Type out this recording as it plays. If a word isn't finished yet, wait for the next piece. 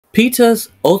Pita's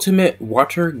Ultimate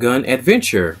Water Gun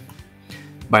Adventure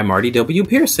by Marty W.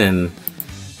 Pearson.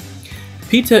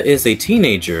 Pita is a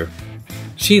teenager.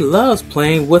 She loves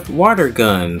playing with water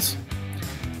guns.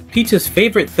 Pita's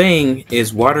favorite thing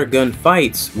is water gun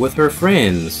fights with her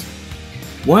friends.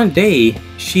 One day,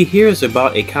 she hears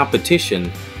about a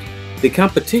competition. The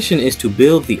competition is to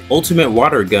build the ultimate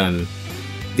water gun.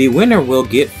 The winner will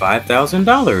get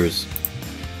 $5,000.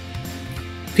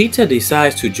 Pita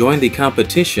decides to join the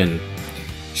competition.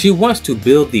 She wants to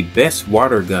build the best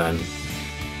water gun.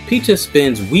 Pita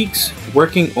spends weeks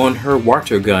working on her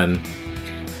water gun.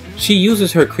 She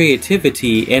uses her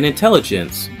creativity and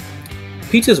intelligence.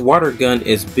 Pita's water gun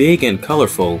is big and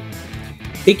colorful.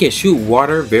 It can shoot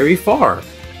water very far.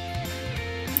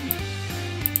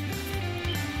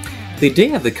 The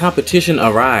day of the competition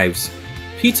arrives.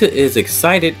 Pita is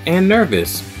excited and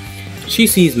nervous. She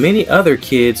sees many other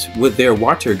kids with their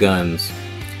water guns.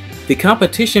 The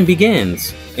competition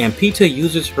begins, and Pita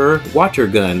uses her water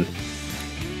gun.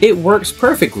 It works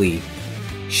perfectly.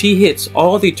 She hits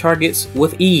all the targets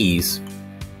with ease.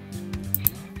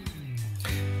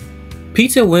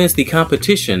 Pita wins the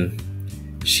competition.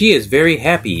 She is very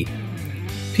happy.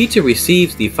 Pita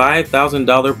receives the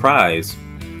 $5,000 prize.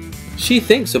 She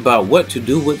thinks about what to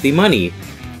do with the money.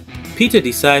 Pita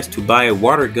decides to buy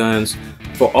water guns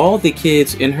for all the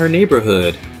kids in her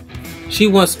neighborhood. She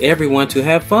wants everyone to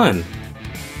have fun.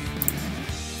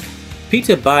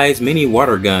 Pita buys many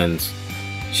water guns.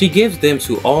 She gives them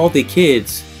to all the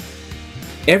kids.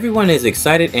 Everyone is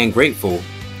excited and grateful.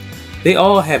 They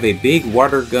all have a big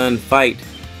water gun fight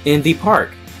in the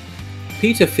park.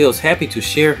 Pita feels happy to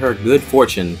share her good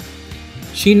fortune.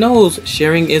 She knows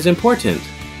sharing is important.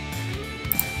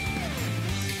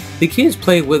 The kids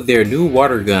play with their new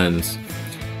water guns.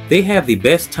 They have the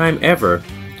best time ever.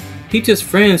 Pita's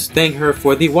friends thank her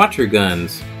for the water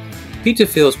guns. Pita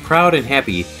feels proud and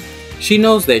happy. She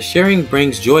knows that sharing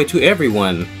brings joy to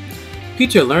everyone.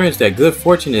 Pita learns that good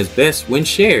fortune is best when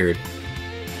shared.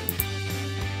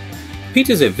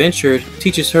 Pita's adventure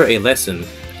teaches her a lesson.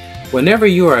 Whenever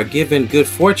you are given good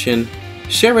fortune,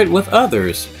 share it with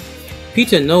others.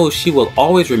 Pita knows she will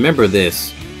always remember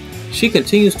this. She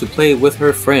continues to play with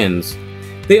her friends.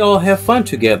 They all have fun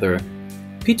together.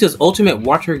 Pita's ultimate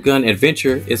water gun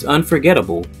adventure is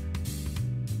unforgettable.